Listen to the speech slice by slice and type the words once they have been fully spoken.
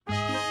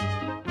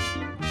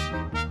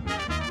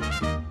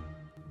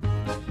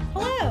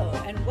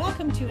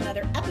to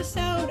another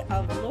episode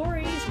of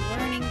Lori's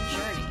Learning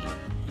Journey.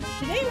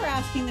 Today we're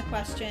asking the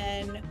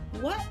question,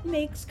 what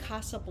makes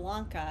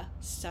Casablanca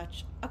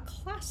such a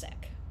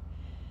classic?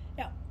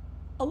 Now,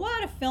 a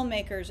lot of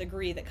filmmakers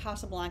agree that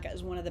Casablanca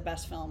is one of the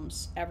best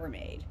films ever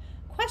made.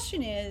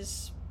 Question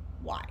is,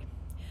 why?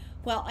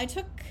 Well, I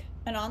took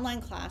an online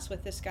class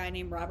with this guy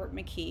named Robert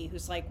McKee,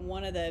 who's like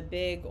one of the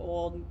big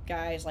old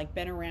guys, like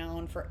been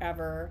around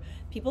forever.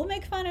 People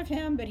make fun of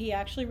him, but he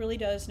actually really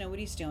does know what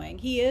he's doing.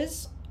 He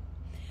is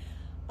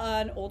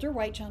an older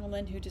white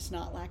gentleman who does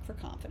not lack for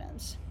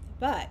confidence,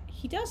 but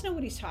he does know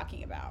what he's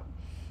talking about.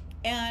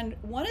 And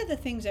one of the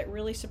things that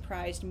really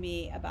surprised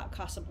me about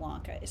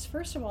Casablanca is,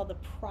 first of all, the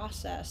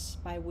process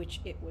by which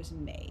it was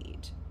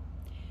made.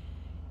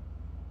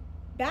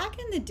 Back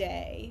in the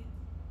day,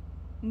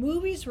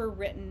 movies were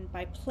written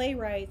by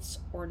playwrights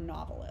or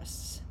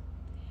novelists.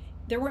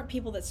 There weren't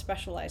people that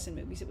specialized in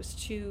movies. It was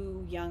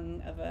too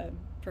young of a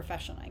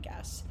profession, I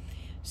guess.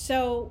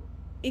 So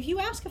if you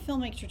ask a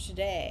filmmaker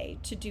today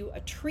to do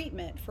a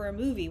treatment for a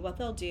movie, what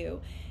they'll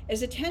do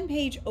is a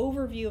 10-page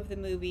overview of the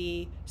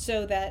movie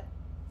so that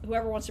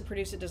whoever wants to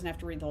produce it doesn't have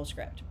to read the whole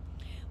script.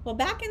 Well,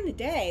 back in the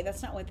day,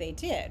 that's not what they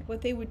did.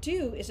 What they would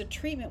do is a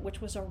treatment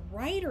which was a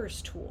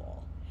writer's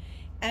tool.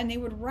 And they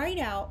would write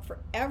out for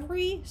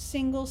every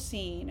single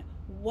scene,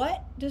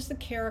 what does the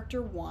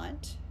character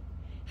want?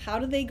 How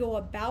do they go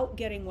about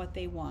getting what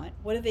they want?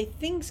 What do they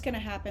think is going to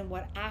happen?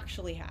 What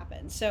actually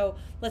happens? So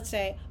let's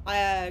say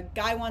a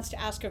guy wants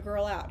to ask a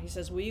girl out. He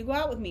says, will you go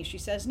out with me? She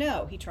says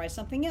no. He tries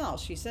something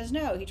else. She says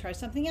no. He tries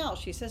something else.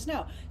 She says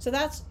no. So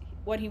that's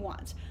what he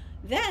wants.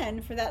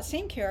 Then for that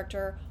same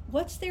character,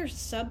 what's their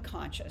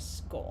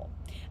subconscious goal?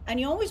 And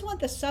you always want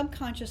the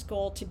subconscious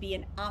goal to be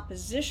in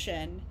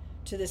opposition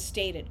to the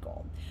stated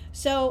goal.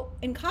 So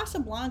in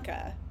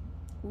Casablanca,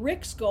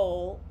 Rick's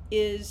goal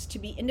is to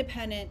be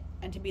independent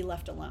and to be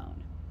left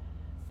alone.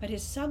 But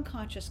his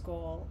subconscious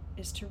goal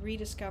is to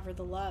rediscover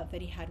the love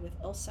that he had with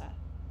Ilsa,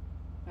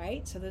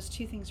 right? So those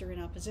two things are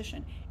in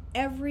opposition.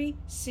 Every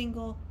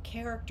single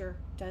character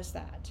does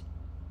that.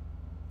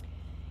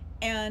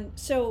 And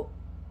so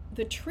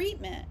the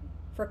treatment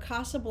for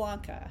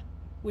Casablanca,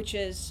 which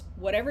is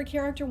whatever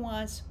character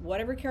wants,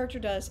 whatever character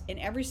does in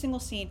every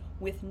single scene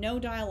with no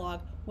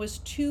dialogue, was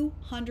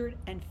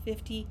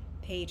 250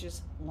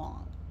 pages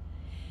long.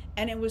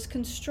 And it was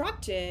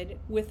constructed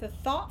with the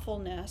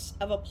thoughtfulness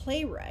of a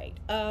playwright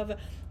of,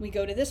 we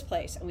go to this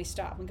place and we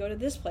stop, we go to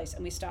this place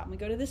and we stop, and we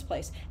go to this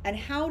place. And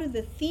how do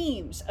the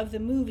themes of the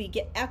movie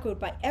get echoed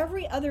by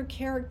every other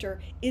character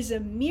is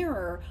a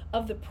mirror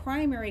of the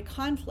primary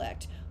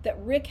conflict that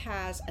Rick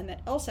has and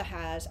that Elsa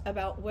has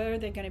about where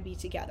they're going to be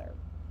together.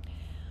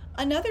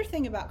 Another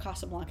thing about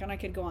Casablanca, and I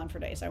could go on for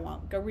days, I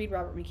won't, go read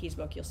Robert McKee's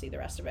book, you'll see the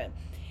rest of it,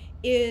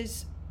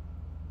 is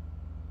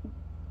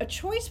a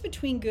choice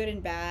between good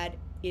and bad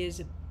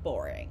is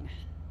boring.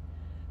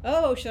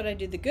 Oh, should I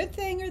do the good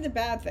thing or the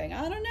bad thing?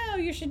 I don't know,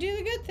 you should do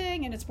the good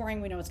thing, and it's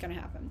boring, we know what's going to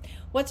happen.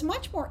 What's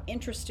much more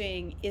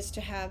interesting is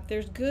to have,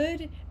 there's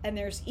good and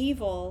there's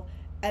evil,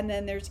 and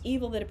then there's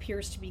evil that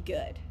appears to be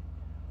good.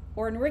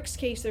 Or in Rick's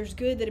case, there's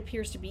good that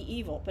appears to be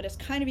evil, but it's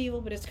kind of evil,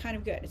 but it's kind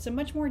of good. It's a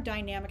much more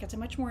dynamic, it's a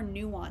much more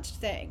nuanced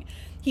thing.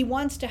 He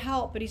wants to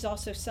help, but he's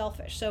also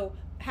selfish. So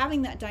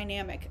having that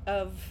dynamic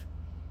of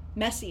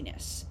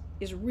messiness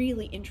is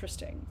really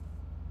interesting.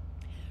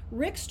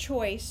 Rick's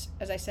choice,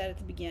 as I said at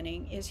the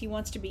beginning, is he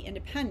wants to be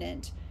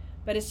independent,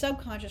 but his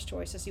subconscious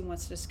choice is he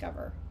wants to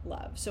discover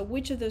love. So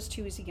which of those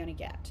two is he going to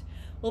get?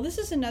 Well, this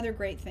is another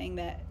great thing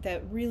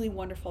that really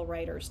wonderful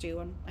writers do,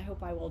 and I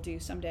hope I will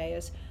do someday,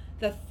 is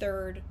the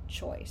third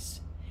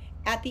choice.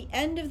 At the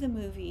end of the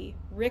movie,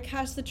 Rick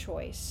has the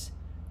choice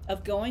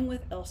of going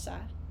with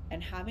Ilsa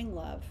and having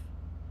love,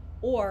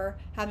 or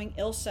having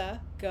Ilsa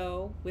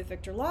go with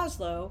Victor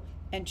Laszlo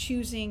and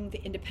choosing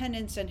the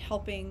independence and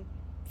helping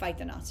fight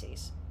the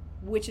Nazis.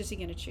 Which is he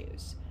going to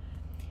choose?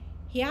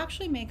 He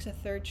actually makes a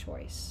third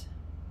choice,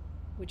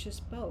 which is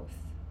both.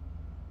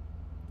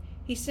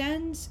 He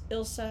sends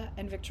Ilsa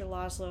and Victor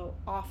Laszlo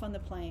off on the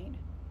plane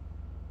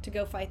to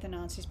go fight the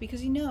Nazis because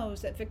he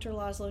knows that Victor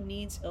Laszlo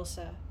needs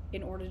Ilsa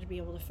in order to be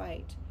able to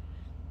fight.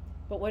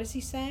 But what does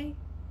he say?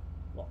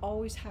 We'll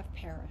always have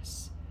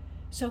Paris.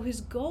 So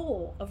his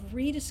goal of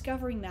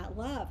rediscovering that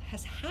love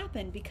has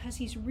happened because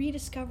he's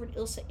rediscovered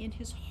Ilsa in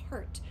his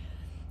heart,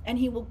 and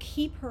he will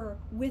keep her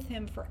with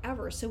him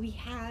forever. So he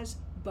has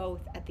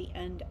both at the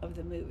end of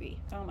the movie.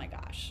 Oh my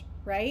gosh,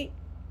 right?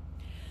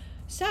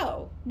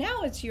 So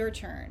now it's your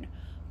turn.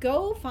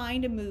 Go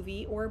find a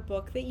movie or a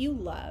book that you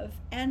love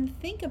and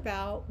think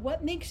about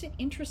what makes it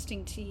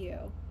interesting to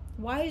you.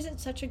 Why is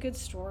it such a good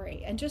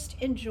story? And just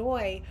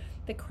enjoy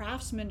the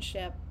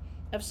craftsmanship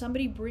of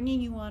somebody bringing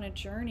you on a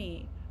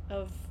journey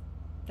of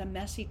the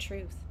messy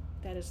truth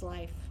that is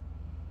life.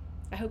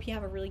 I hope you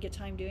have a really good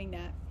time doing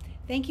that.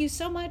 Thank you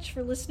so much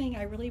for listening.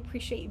 I really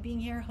appreciate you being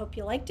here. Hope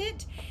you liked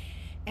it.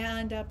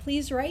 And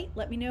please write,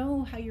 let me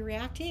know how you're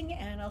reacting,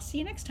 and I'll see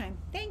you next time.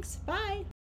 Thanks. Bye.